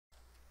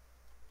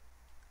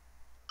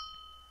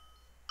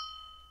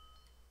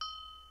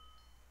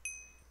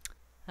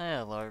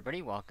Hello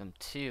everybody, welcome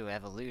to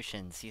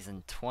Evolution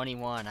Season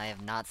 21. I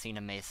have not seen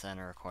a Mesa in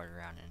a recorded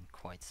round in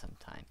quite some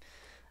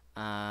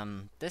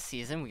time. This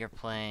season we are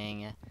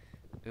playing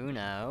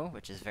Uno,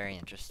 which is very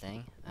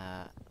interesting.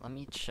 Let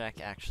me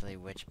check actually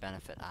which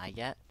benefit I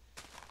get.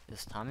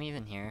 Is Tom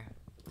even here?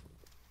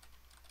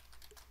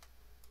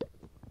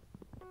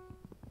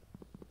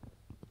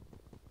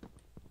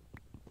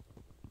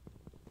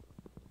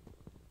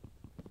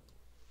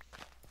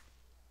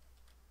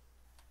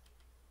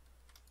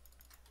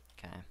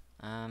 Okay,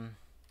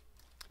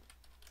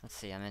 let's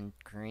see, I'm in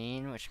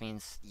green, which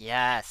means,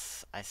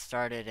 yes! I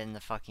started in the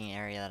fucking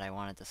area that I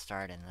wanted to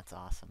start in, that's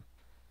awesome.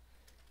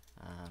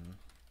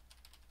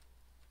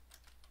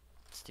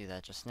 Let's do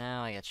that just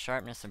now. I get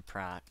sharpness and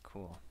prot,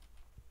 cool.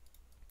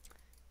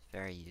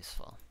 Very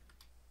useful.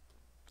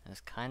 I was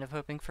kind of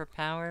hoping for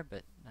power,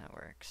 but that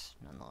works,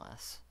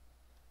 nonetheless.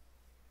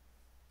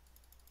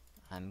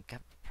 I'm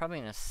probably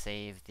going to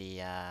save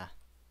the,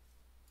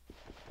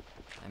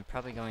 I'm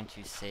probably going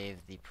to save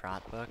the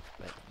prot book,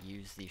 but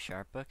use the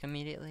sharp book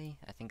immediately.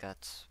 I think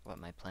that's what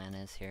my plan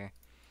is here.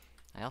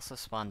 I also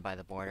spawned by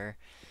the border,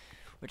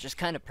 which is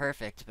kind of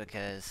perfect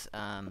because,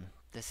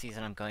 this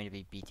season I'm going to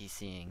be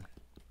BTCing.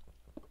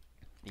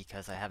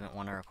 Because I haven't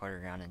won a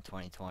recorded round in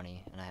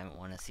 2020, and I haven't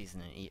won a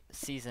season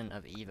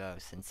of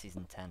Evo since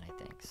Season 10, I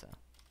think, so.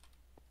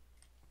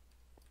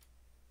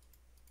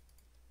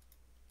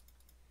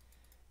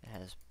 It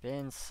has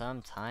been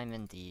some time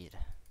indeed.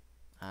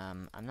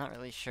 I'm not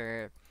really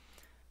sure.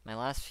 My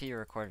last few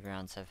recorded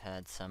rounds have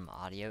had some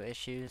audio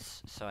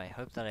issues, so I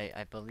hope that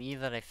I believe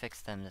that I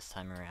fixed them this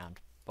time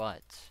around,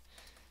 but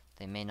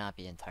they may not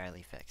be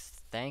entirely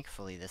fixed.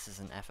 Thankfully, this is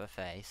an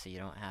FFA, so you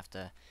don't have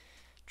to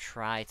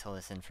try to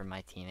listen for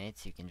my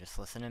teammates. You can just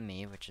listen to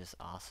me, which is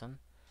awesome.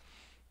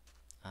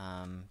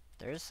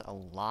 There's a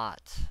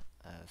lot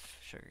of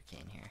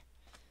sugarcane here.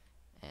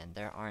 And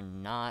there are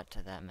not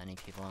that many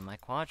people in my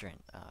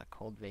quadrant.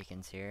 Cold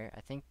Bacon's here.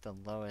 I think the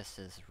lowest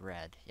is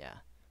red, yeah.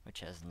 Which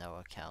has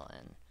Noah, Kel,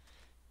 and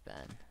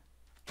Ben.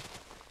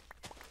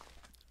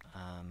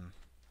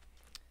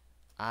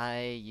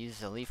 I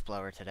used a leaf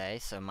blower today,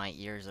 so my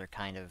ears are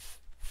kind of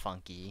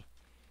funky.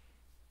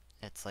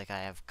 It's like I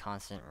have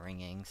constant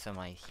ringing, so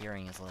my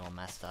hearing is a little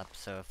messed up.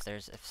 So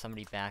if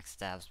somebody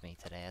backstabs me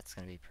today, it's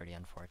gonna be pretty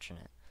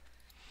unfortunate.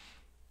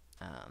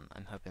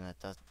 I'm hoping that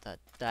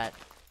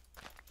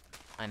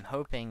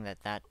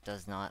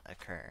does not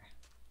occur.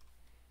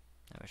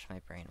 I wish my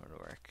brain would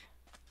work.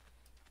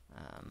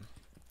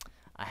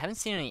 I haven't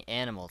seen any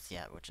animals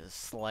yet, which is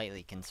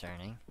slightly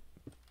concerning.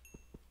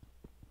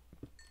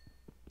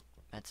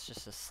 That's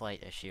just a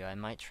slight issue. I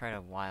might try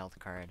to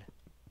wildcard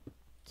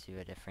to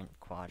a different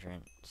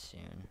quadrant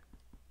soon.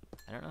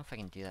 I don't know if I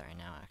can do that right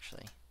now,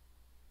 actually.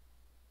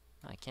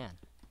 Oh, I can.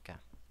 Okay.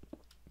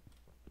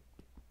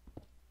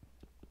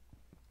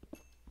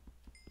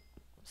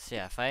 So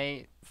yeah, if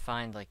I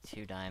find like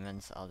 2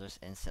 diamonds, I'll just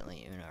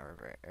instantly Uno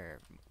or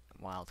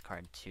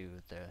wildcard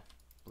to the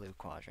blue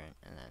quadrant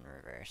and then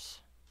reverse.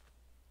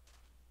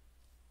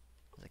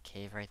 There's a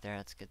cave right there,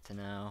 that's good to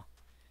know.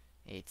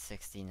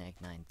 860, neg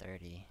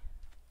 930.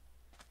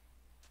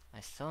 I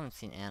still haven't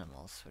seen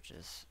animals, which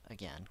is,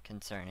 again,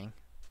 concerning.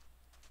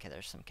 Okay,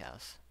 there's some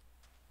cows.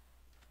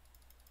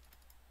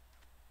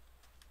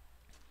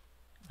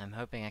 I'm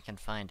hoping I can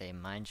find a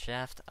mine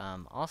shaft.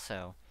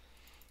 Also,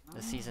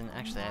 this season,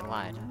 actually I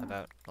lied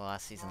about the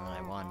last season that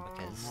I won,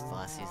 because the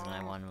last season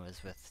I won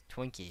was with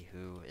Twinkie,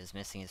 who is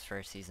missing his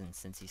first season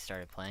since he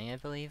started playing, I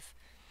believe.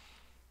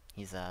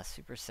 He's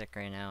super sick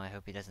right now. I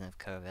hope he doesn't have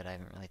COVID. I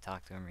haven't really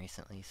talked to him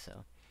recently,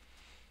 so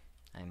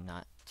I'm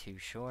not too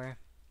sure.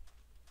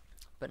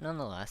 But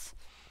nonetheless,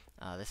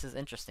 this is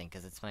interesting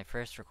because it's my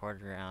first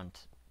recorded round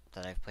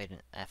that I've played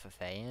an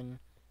FFA in,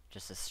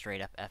 just a straight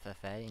up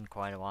FFA in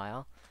quite a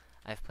while.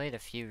 I've played a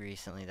few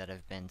recently that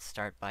have been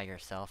start by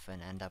yourself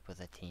and end up with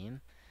a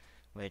team,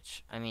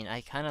 which, I mean, I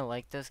kind of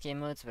like those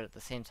game modes, but at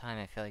the same time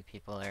I feel like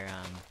people are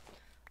a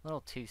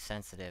little too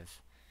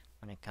sensitive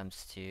when it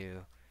comes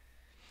to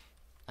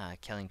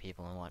killing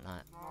people and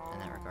whatnot in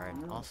that regard.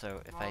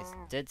 Also, if I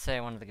did say I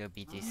wanted to go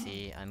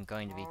BTC, I'm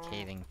going to be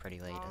caving pretty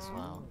late as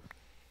well,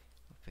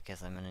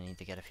 because I'm going to need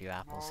to get a few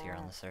apples here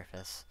on the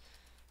surface.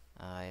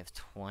 I have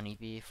 20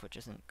 beef, which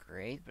isn't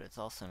great, but it's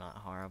also not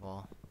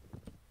horrible.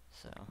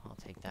 So I'll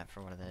take that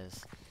for what it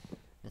is.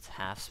 It's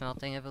half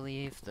smelting, I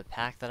believe. The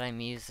pack that I'm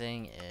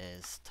using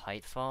is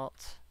Tight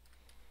Fault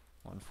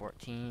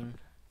 114.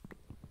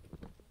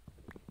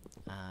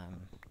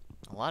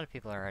 A lot of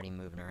people are already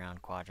moving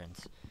around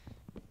quadrants.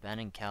 Ben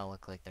and Cal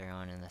look like they're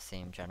going in the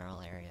same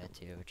general area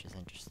too, which is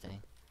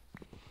interesting.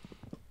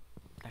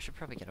 I should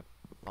probably get a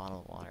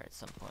bottle of water at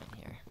some point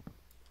here,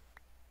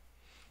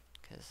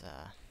 because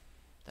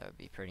that would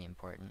be pretty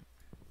important,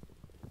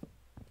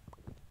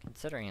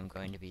 considering I'm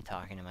going to be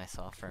talking to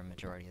myself for a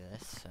majority of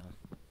this. So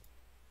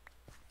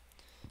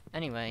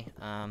anyway,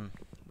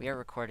 we are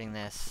recording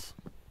this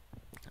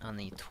on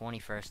the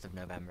 21st of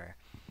November.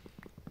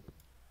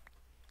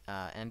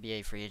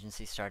 NBA free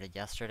agency started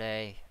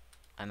yesterday.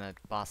 I'm a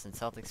Boston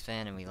Celtics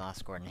fan, and we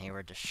lost Gordon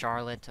Hayward to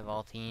Charlotte, of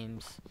all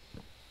teams.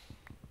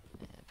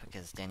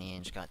 because Danny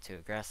Ainge got too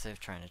aggressive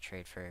trying to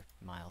trade for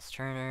Miles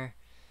Turner.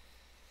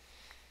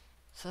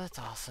 So that's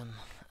awesome.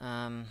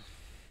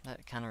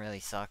 That kind of really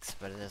sucks,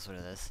 but it is what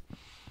it is.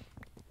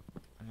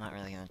 I'm not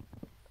really gonna...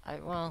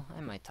 well,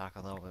 I might talk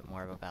a little bit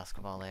more about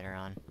basketball later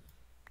on.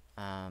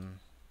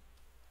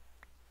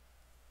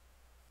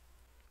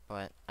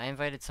 But I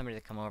invited somebody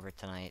to come over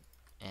tonight,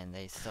 and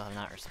they still have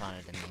not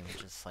responded to me,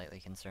 which is slightly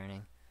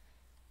concerning.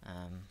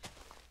 And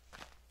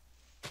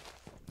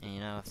you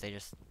know, if they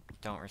just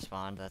don't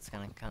respond, that's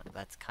kind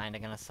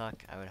of gonna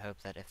suck. I would hope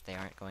that if they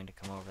aren't going to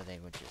come over, they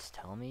would just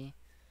tell me.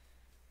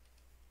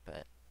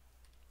 But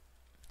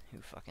who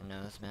fucking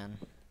knows, man?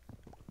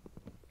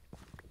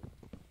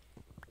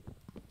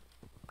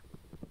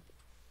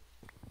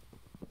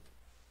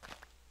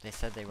 They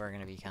said they were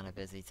gonna be kind of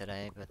busy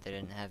today, but they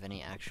didn't have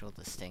any actual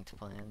distinct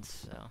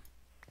plans, so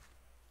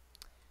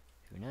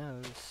who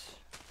knows?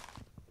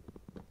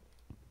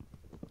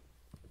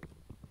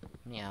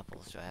 How many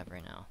apples do I have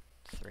right now?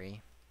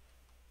 3.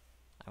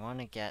 I want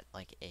to get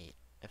like 8.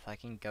 If I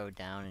can go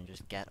down and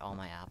just get all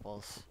my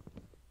apples,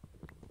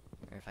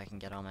 or if I can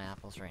get all my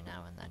apples right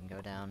now and then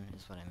go down,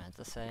 is what I meant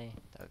to say.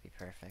 That would be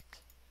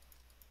perfect.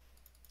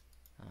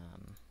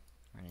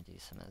 We're gonna do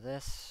some of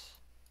this.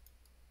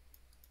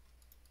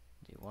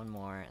 Do one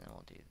more, and then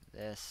we'll do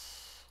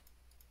this.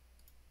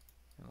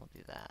 And we'll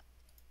do that.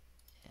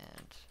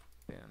 And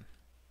boom.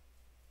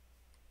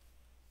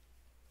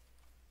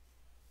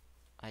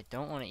 I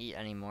don't want to eat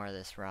any more of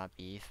this raw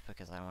beef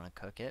because I want to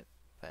cook it,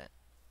 but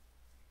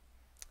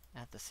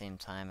at the same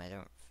time, I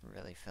don't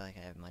really feel like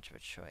I have much of a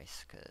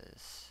choice,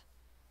 because...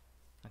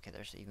 Okay,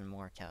 there's even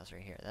more cows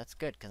right here. That's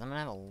good, because I'm going to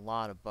have a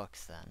lot of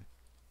books then.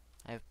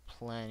 I have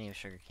plenty of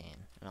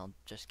sugarcane, and I'll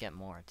just get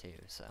more too,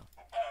 so...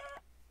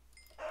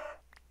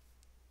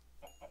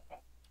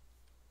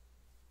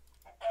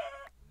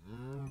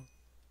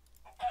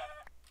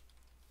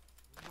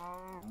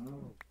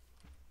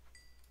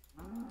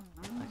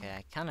 Okay,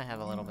 I kind of have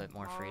a little bit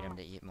more freedom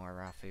to eat more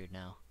raw food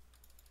now,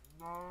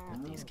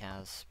 with these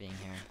cows being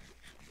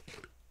here.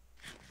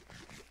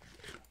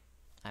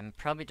 I'm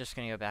probably just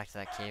gonna go back to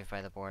that cave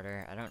by the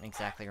border. I don't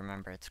exactly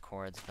remember its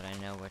coords, but I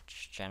know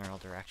which general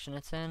direction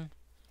it's in.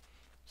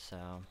 So,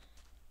 I'm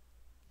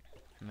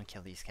gonna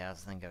kill these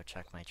cows and then go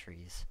check my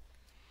trees.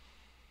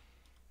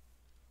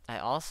 I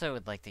also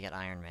would like to get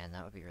Iron Man.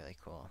 That would be really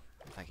cool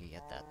if I could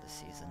get that this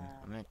season.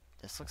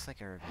 This looks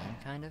like a ravine,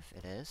 kind of.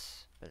 It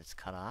is, but it's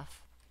cut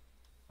off.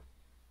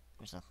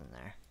 There's nothing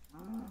there.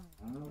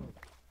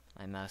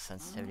 My mouse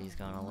sensitivity is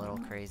going a little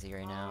crazy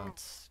right now.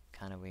 It's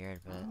kind of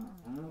weird, but...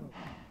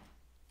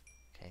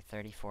 Okay,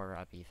 34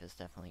 raw beef is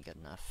definitely good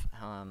enough.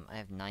 I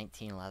have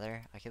 19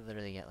 leather. I could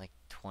literally get like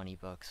 20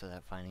 books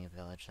without finding a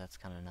village. That's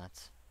kind of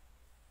nuts.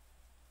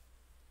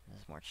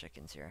 There's more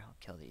chickens here. I'll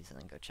kill these and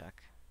then go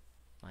check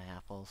my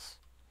apples.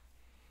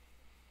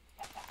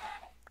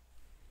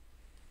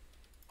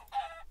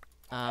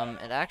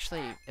 It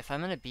actually, if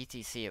I'm in a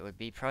BTC, it would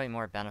be probably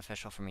more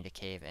beneficial for me to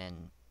cave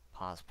in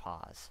pause.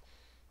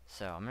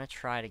 So I'm gonna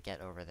try to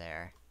get over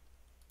there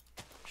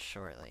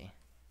shortly.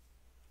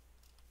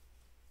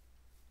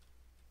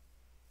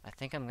 I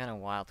think I'm gonna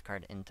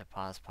wildcard into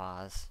pause,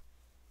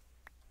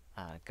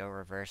 go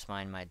reverse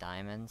mine my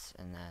diamonds,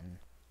 and then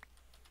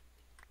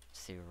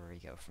see where we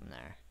go from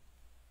there.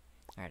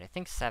 Alright, I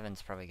think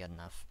 7's probably good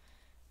enough.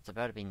 It's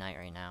about to be night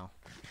right now.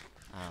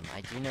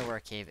 I do know where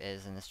a cave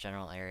is in this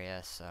general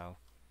area, so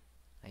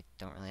I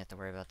don't really have to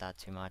worry about that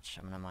too much.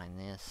 I'm gonna mine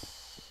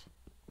this,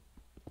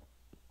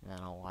 and then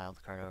I'll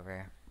wildcard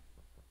over.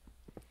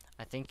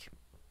 I think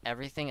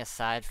everything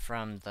aside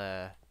from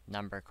the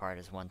number card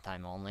is one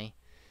time only.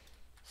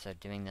 So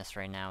doing this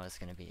right now is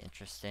going to be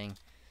interesting.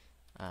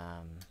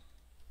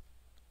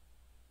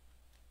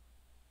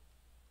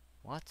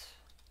 What?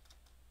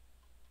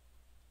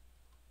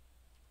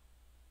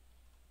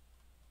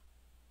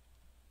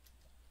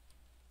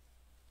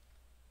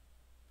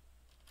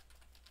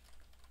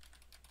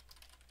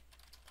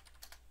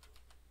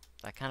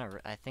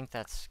 I think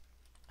that's...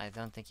 I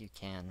don't think you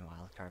can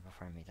wildcard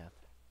before I meet up.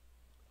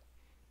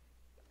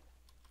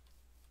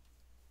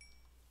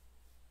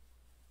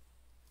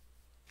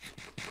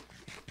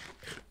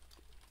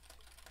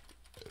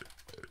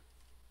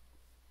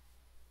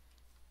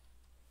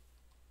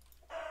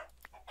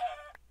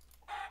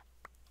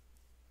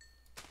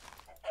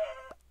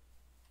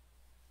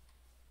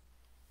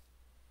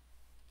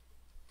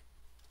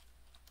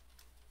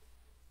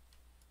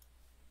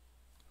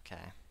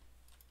 Okay.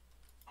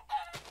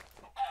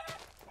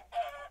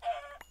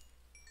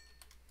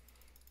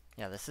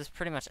 Yeah, this is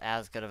pretty much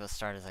as good of a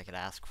start as I could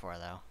ask for,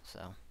 though,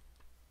 so...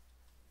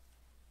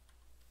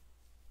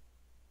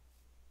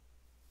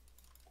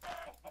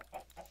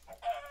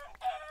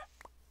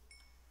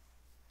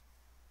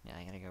 Yeah,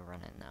 I gotta go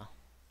run it now.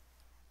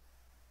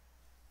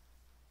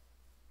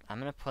 I'm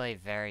gonna play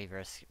very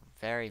risky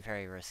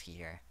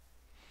here.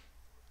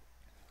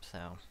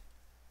 So,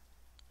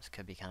 this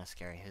could be kind of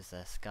scary. Who's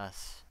this?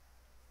 Gus.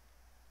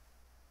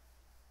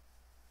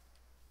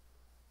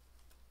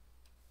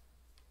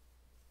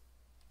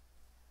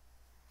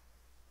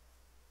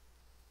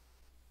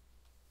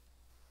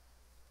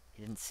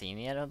 didn't see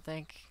me, I don't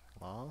think.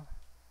 Lol.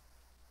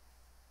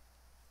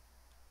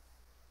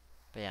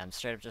 But yeah, I'm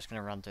straight up just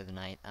gonna run through the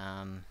night.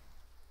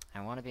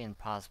 I want to be in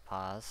pause,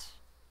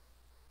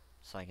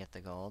 so I get the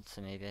gold,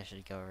 so maybe I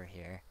should go over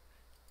here,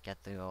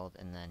 get the gold,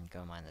 and then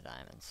go mine the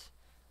diamonds.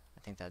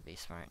 I think that'd be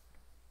smart.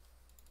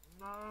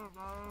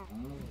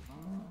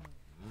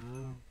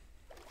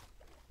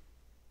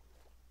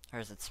 Or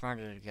is it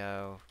smarter to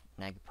go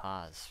neg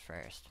pause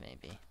first,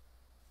 maybe?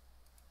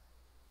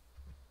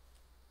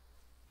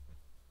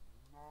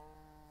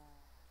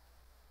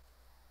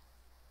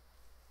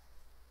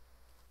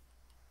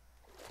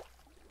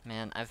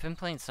 Man, I've been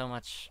playing so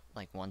much,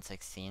 like,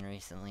 1.16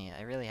 recently.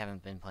 I really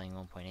haven't been playing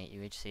 1.8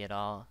 UHC at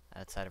all,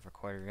 outside of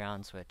recorded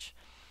rounds, which,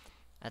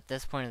 at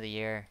this point of the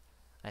year,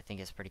 I think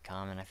is pretty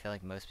common. I feel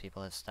like most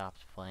people have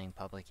stopped playing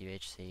public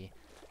UHC,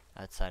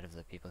 outside of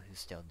the people who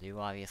still do,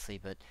 obviously,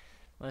 but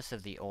most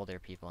of the older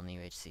people in the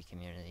UHC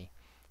community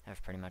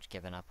have pretty much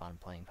given up on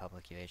playing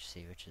public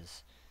UHC, which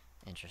is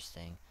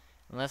interesting.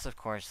 Unless, of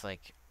course,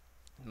 like,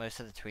 most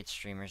of the Twitch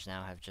streamers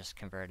now have just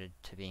converted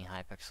to being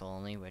Hypixel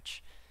only,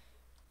 which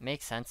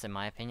makes sense in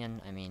my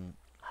opinion. I mean,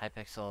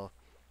 Hypixel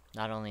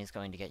not only is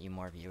going to get you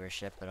more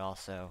viewership, but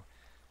also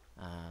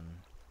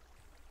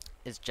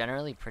is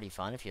generally pretty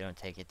fun if you don't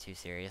take it too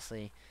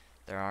seriously.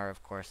 There are,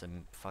 of course,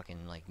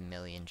 fucking, like,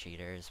 million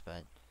cheaters,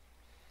 but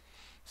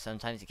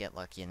sometimes you get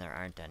lucky and there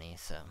aren't any,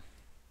 so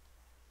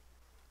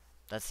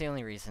that's the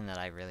only reason that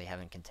I really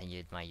haven't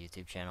continued my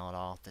YouTube channel at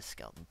all. This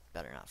skeleton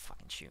better not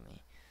fucking shoot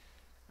me.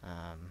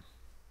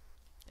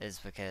 Is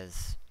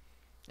because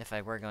if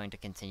I were going to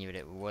continue it,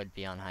 it would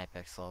be on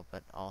Hypixel,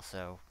 but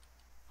also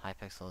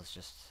Hypixel is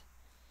just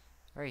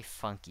a very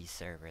funky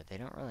server. They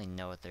don't really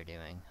know what they're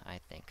doing, I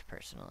think,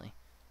 personally.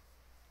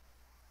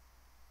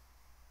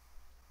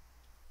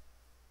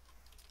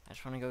 I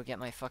just want to go get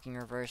my fucking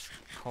reverse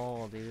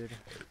coal, dude.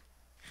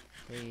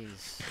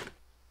 Please.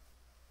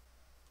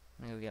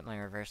 I'm gonna go get my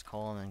reverse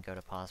coal and then go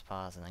to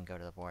pause, and then go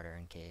to the border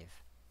and cave.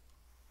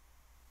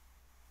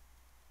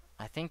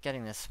 I think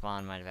getting this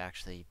spawn might have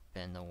actually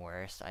been the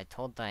worst. I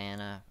told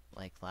Diana,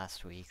 like,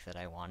 last week that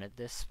I wanted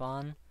this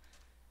spawn,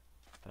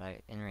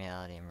 but in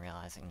reality, I'm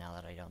realizing now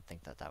that I don't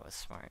think that that was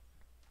smart.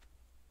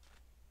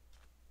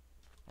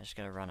 I just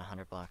gotta run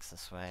 100 blocks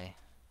this way,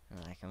 and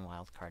then I can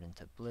wildcard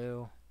into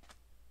blue.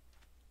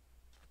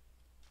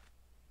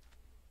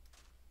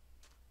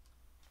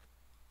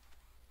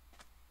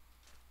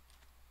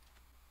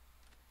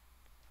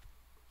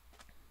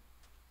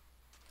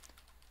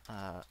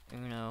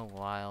 Uno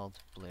wild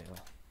blue.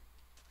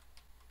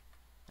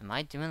 Am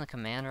I doing the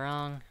command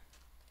wrong?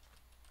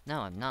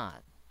 No, I'm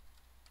not.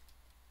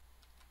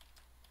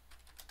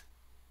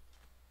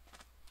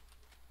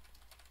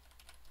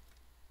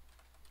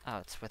 Oh,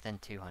 it's within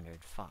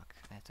 200. Fuck.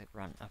 I have to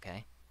run.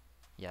 Okay.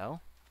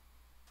 Yo.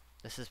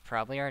 This is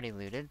probably already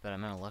looted, but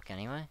I'm gonna look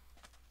anyway.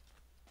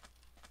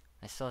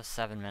 I still have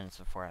 7 minutes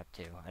before Ep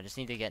 2. I just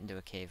need to get into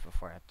a cave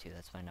before Ep 2.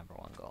 That's my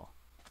 #1 goal.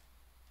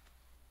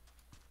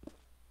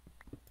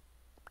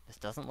 This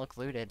doesn't look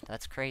looted.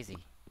 That's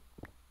crazy.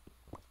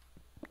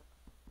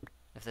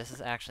 If this is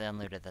actually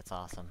unlooted, that's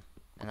awesome.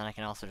 And then I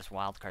can also just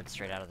wildcard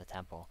straight out of the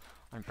temple.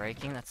 On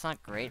breaking, that's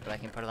not great, but I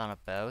can put it on a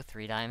bow.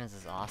 3 diamonds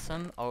is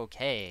awesome.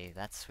 Okay,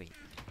 that's sweet.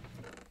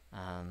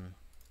 That's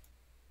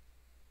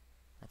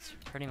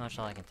pretty much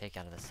all I can take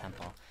out of this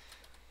temple.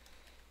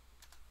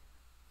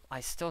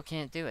 I still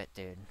can't do it,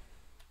 dude.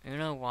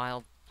 Uno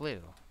wild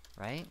blue,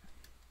 right?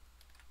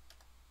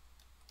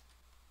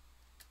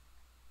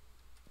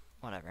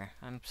 Whatever,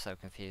 I'm so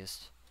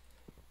confused.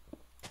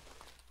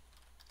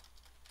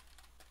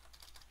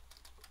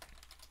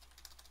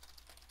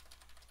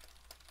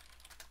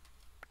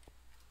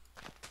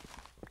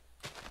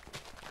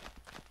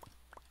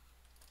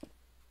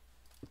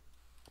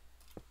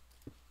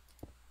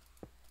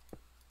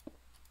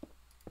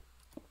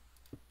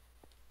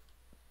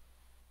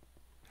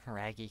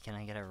 Raggy, can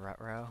I get a rut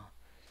row?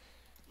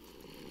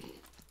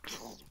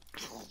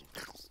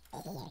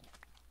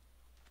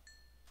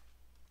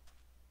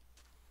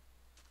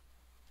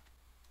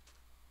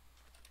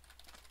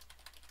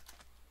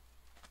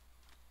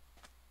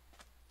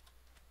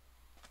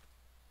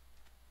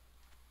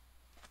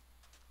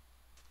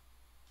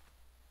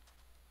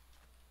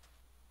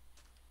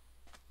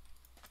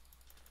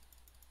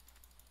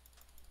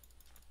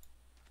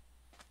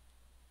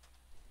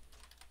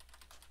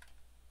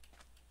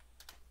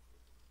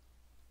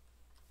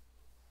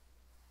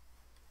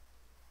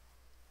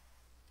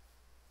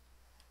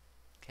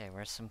 Okay,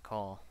 where's some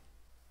coal?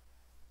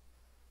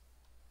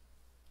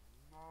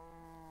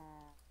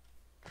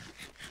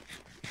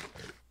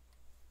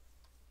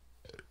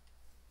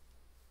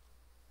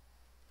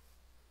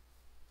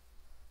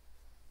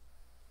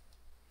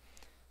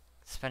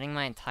 Spending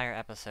my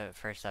entire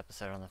first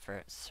episode on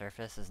the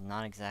surface is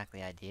not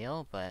exactly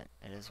ideal, but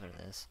it is what it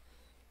is.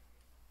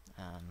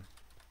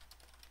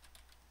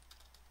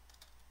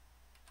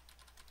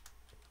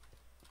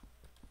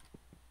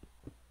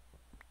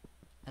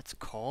 That's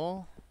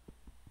coal?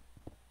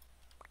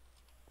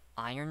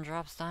 Iron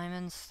drops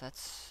diamonds?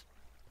 That's...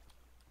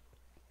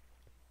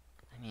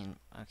 I I mean,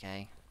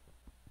 okay.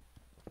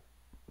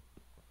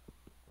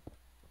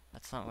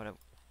 That's not what it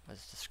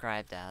was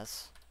described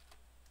as.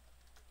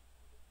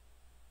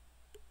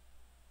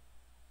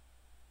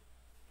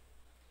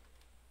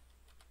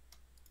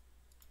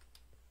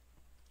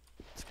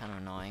 It's kind of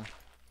annoying.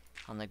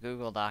 On the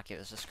Google Doc, it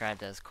was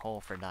described as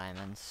coal for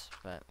diamonds,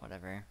 but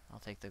whatever. I'll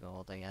take the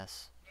gold, I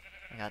guess.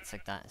 I got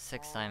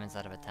six diamonds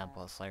out of a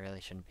temple, so I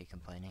really shouldn't be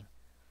complaining.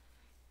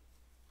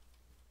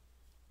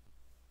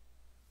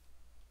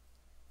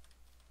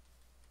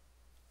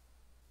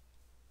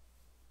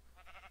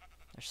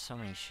 There's so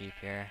many sheep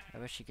here. I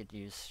wish you could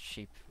use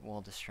sheep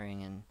wool to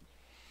string and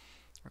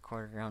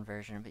record your own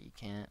version, but you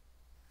can't.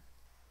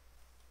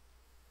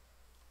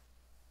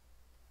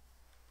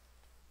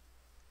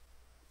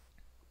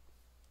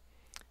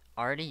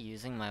 Already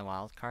using my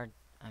wildcard,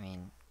 I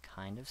mean,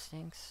 kind of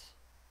stinks.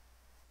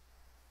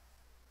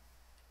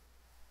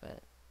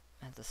 But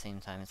at the same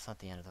time, it's not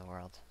the end of the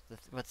world.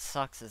 What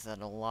sucks is that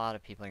a lot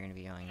of people are going to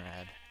be going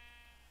red.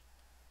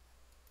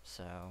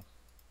 So...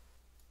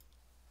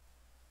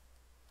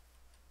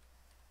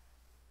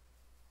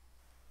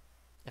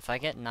 if I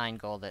get 9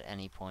 gold at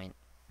any point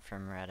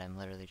from red, I'm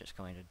literally just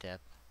going to dip.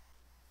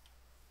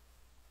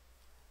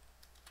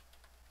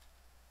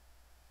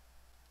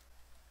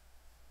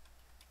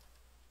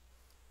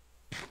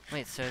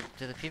 Wait, so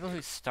do the people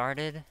who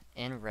started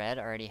in red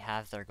already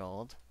have their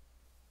gold?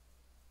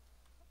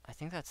 I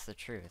think that's the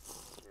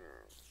truth.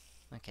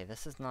 Okay,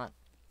 this is not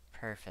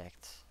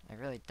perfect. I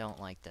really don't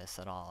like this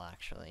at all,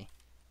 actually.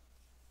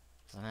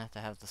 So I'm gonna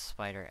have the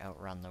spider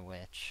outrun the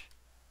witch.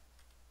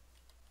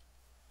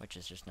 Which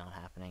is just not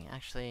happening.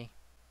 Actually,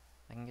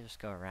 I can just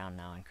go around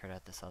now and crit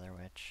out this other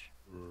witch.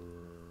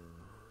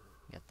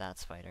 Get that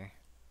spider.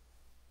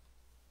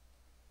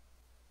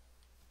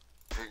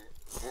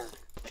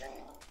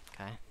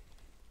 Okay.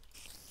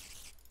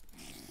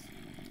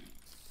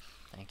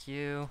 Thank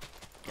you.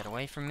 Get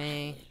away from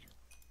me.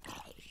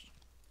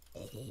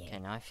 Okay,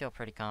 now I feel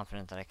pretty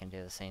confident that I can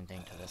do the same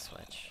thing to this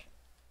witch.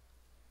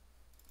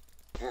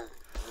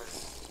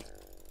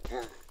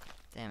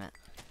 Damn it.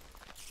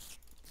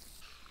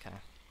 Okay.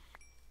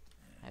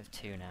 I have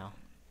 2 now.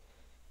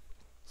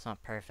 It's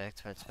not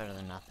perfect, but it's better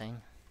than nothing.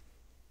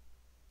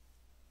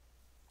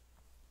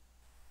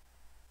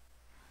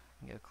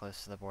 Go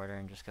close to the border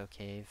and just go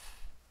cave.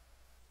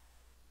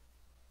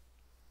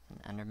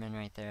 An Enderman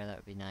right there, that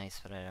would be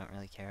nice, but I don't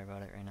really care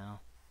about it right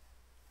now.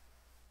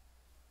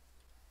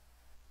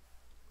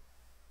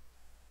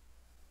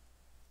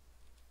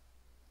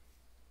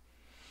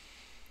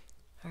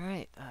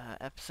 Alright,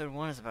 episode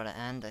 1 is about to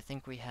end. I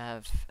think we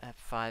have Ep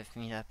 5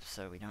 meetup,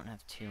 so we don't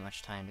have too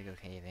much time to go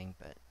caving,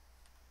 but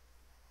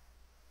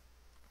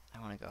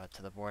I want to go out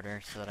to the border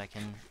so that I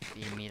can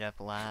be meetup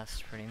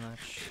last, pretty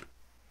much.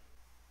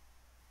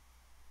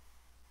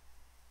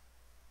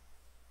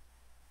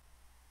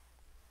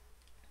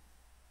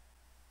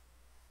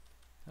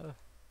 Oh.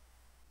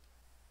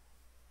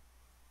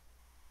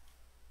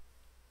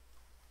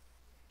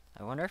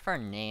 I wonder if our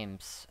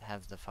names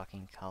have the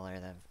fucking color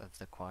of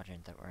the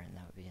quadrant that we're in.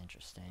 That would be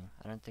interesting.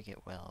 I don't think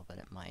it will, but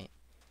it might.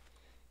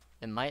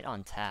 It might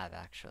on tab,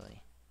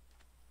 actually.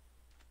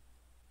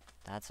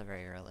 That's a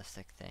very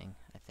realistic thing,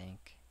 I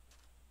think.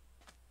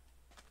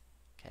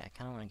 Okay, I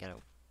kind of want to get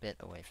a bit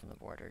away from the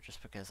border,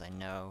 just because I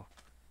know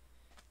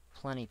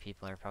plenty of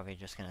people are probably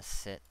just going to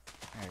sit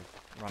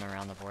or run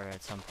around the border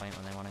at some point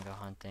when they want to go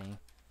hunting.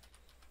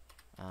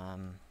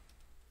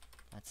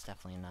 That's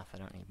definitely enough. I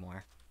don't need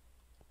more.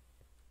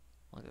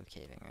 We'll go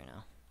caving right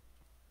now.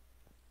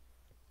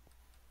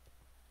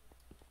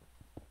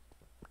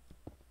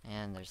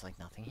 And there's like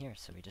nothing here,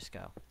 so we just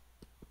go.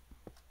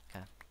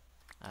 Okay.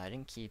 I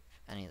didn't keep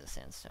any of the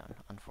sandstone,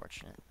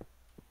 unfortunate.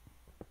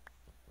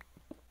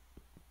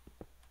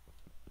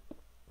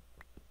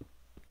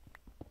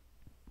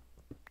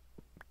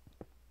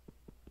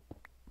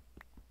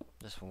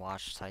 Just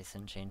watch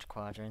Tyson change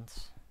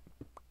quadrants.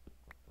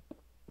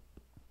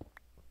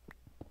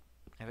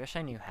 I wish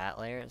I knew hat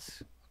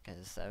layers,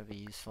 because that would be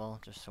useful,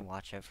 just to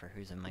watch out for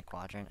who's in my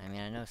quadrant. I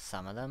mean, I know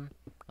some of them.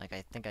 Like,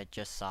 I think I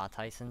just saw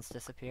Tyson's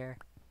disappear.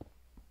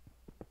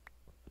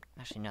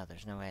 Actually, no,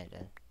 there's no way I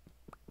did.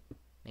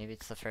 Maybe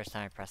it's the first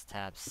time I pressed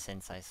tab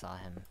since I saw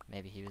him.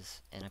 Maybe he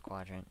was in a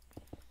quadrant.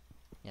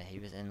 Yeah, he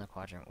was in the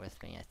quadrant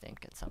with me, I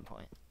think, at some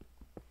point.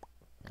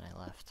 Then I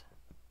left.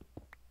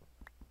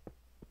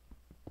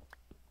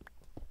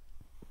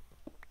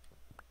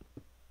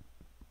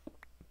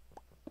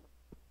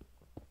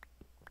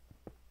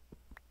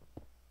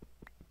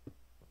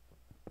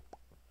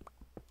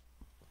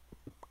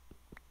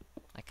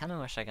 I kinda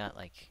wish I got,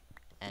 like,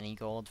 any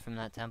gold from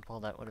that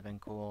temple. That would've been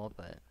cool,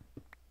 but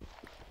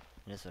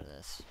it is what it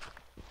is.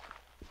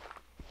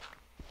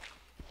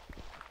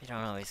 You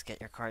don't always get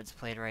your cards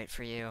played right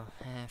for you.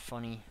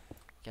 Funny.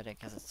 Get it,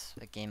 because it's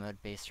a game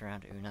mode based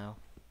around Uno.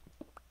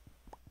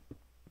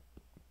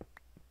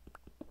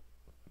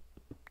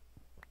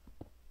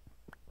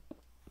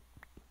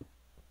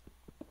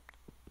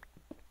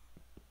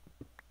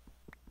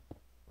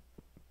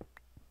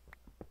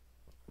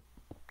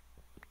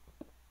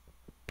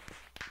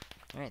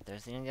 Alright,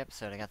 there's the end of the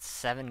episode. I got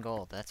 7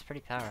 gold. That's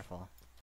pretty powerful.